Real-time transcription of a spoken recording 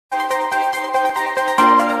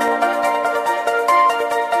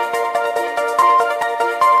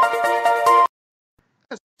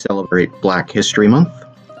Celebrate Black History Month,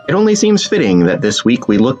 it only seems fitting that this week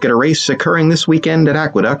we look at a race occurring this weekend at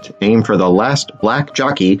Aqueduct named for the last black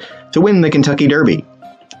jockey to win the Kentucky Derby,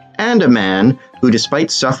 and a man who,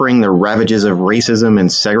 despite suffering the ravages of racism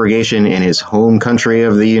and segregation in his home country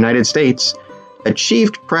of the United States,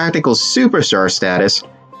 achieved practical superstar status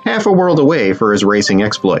half a world away for his racing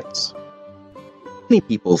exploits. Many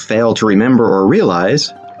people fail to remember or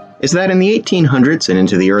realize is that in the 1800s and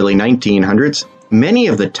into the early 1900s, many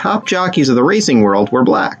of the top jockeys of the racing world were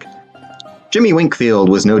black. Jimmy Winkfield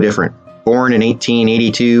was no different. Born in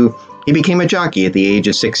 1882, he became a jockey at the age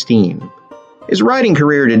of 16. His riding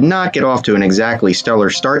career did not get off to an exactly stellar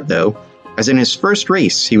start, though, as in his first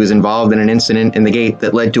race he was involved in an incident in the gate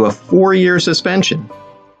that led to a 4-year suspension.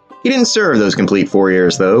 He didn't serve those complete 4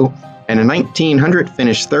 years, though, and in 1900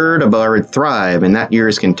 finished third aboard Thrive in that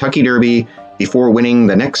year's Kentucky Derby before winning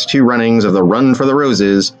the next 2 runnings of the Run for the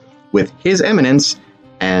Roses with His Eminence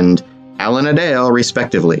and Alan Adale,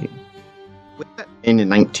 respectively. In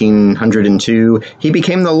 1902, he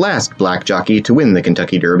became the last black jockey to win the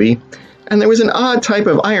Kentucky Derby, and there was an odd type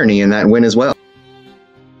of irony in that win as well.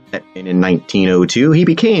 In 1902, he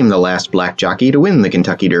became the last black jockey to win the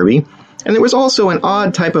Kentucky Derby, and there was also an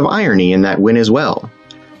odd type of irony in that win as well.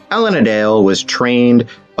 Alan Adale was trained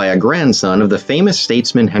by a grandson of the famous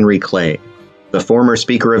statesman Henry Clay. The former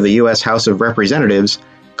Speaker of the U.S. House of Representatives,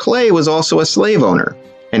 Clay was also a slave owner,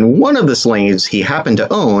 and one of the slaves he happened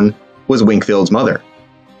to own was Winkfield's mother.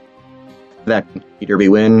 That Kentucky Derby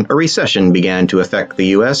win, a recession began to affect the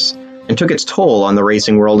U.S. and took its toll on the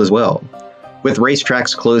racing world as well. With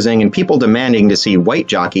racetracks closing and people demanding to see white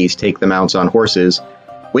jockeys take the mounts on horses,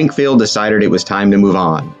 Winkfield decided it was time to move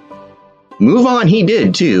on. Move on he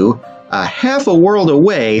did, too, a half a world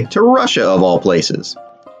away to Russia of all places.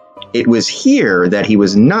 It was here that he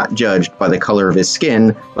was not judged by the color of his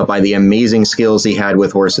skin, but by the amazing skills he had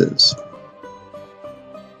with horses.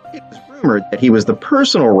 It was rumored that he was the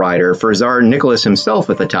personal rider for Tsar Nicholas himself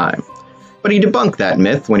at the time, but he debunked that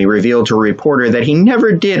myth when he revealed to a reporter that he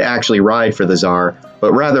never did actually ride for the Tsar,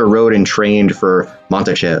 but rather rode and trained for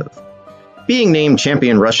Montachev. Being named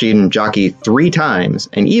champion Russian jockey 3 times,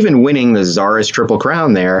 and even winning the Tsarist Triple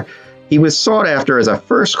Crown there, he was sought after as a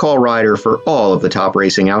first-call rider for all of the top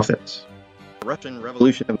racing outfits. The Russian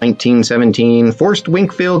Revolution of 1917 forced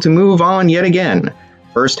Winkfield to move on yet again,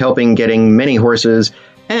 first helping getting many horses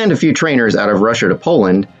and a few trainers out of Russia to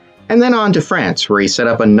Poland, and then on to France, where he set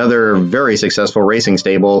up another very successful racing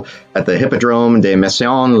stable at the Hippodrome de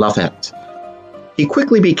Maison-Lafayette. He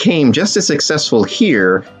quickly became just as successful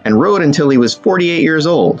here and rode until he was 48 years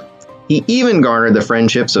old. He even garnered the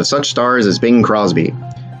friendships of such stars as Bing Crosby,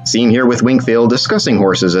 seen here with Winkfield discussing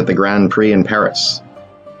horses at the Grand Prix in Paris.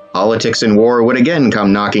 Politics and war would again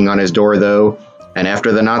come knocking on his door, though, and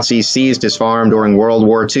after the Nazis seized his farm during World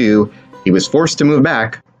War II, he was forced to move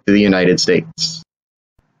back to the United States.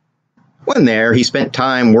 When there, he spent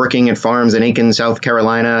time working at farms in Aiken, South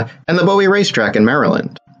Carolina, and the Bowie Racetrack in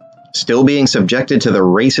Maryland. Still being subjected to the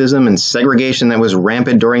racism and segregation that was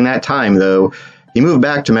rampant during that time, though, he moved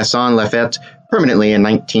back to Maison-Lafayette permanently in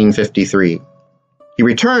 1953. He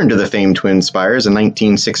returned to the famed Twin Spires in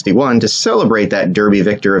 1961 to celebrate that Derby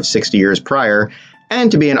victor of 60 years prior, and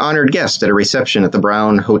to be an honored guest at a reception at the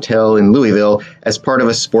Brown Hotel in Louisville as part of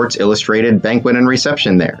a Sports Illustrated banquet and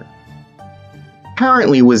reception there.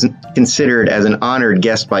 Apparently was considered as an honored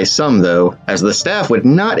guest by some, though, as the staff would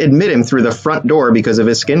not admit him through the front door because of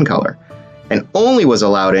his skin color, and only was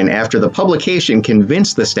allowed in after the publication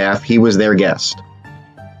convinced the staff he was their guest.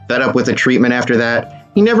 Fed up with the treatment after that,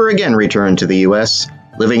 he never again returned to the U.S.,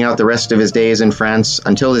 living out the rest of his days in France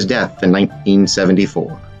until his death in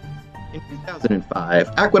 1974. In 2005,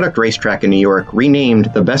 Aqueduct Racetrack in New York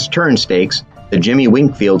renamed the Best Turn Stakes the Jimmy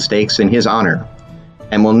Winkfield Stakes in his honor.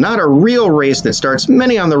 And while not a real race that starts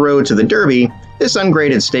many on the road to the Derby, this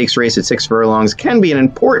ungraded stakes race at 6 furlongs can be an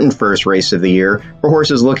important first race of the year for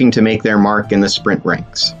horses looking to make their mark in the sprint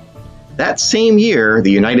ranks. That same year,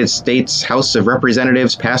 the United States House of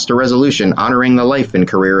Representatives passed a resolution honoring the life and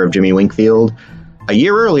career of Jimmy Winkfield. A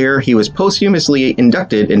year earlier, he was posthumously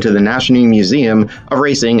inducted into the National Museum of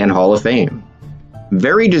Racing and Hall of Fame.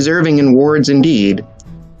 Very deserving awards indeed,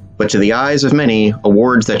 but to the eyes of many,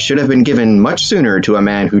 awards that should have been given much sooner to a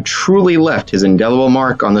man who truly left his indelible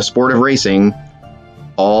mark on the sport of racing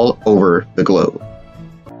all over the globe.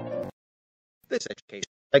 This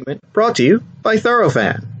education segment brought to you by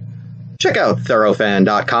Thorofan. Check out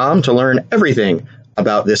Thorofan.com to learn everything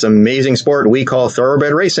about this amazing sport we call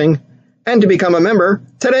thoroughbred racing, and to become a member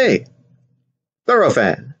today.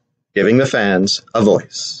 Thorofan, giving the fans a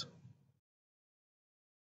voice.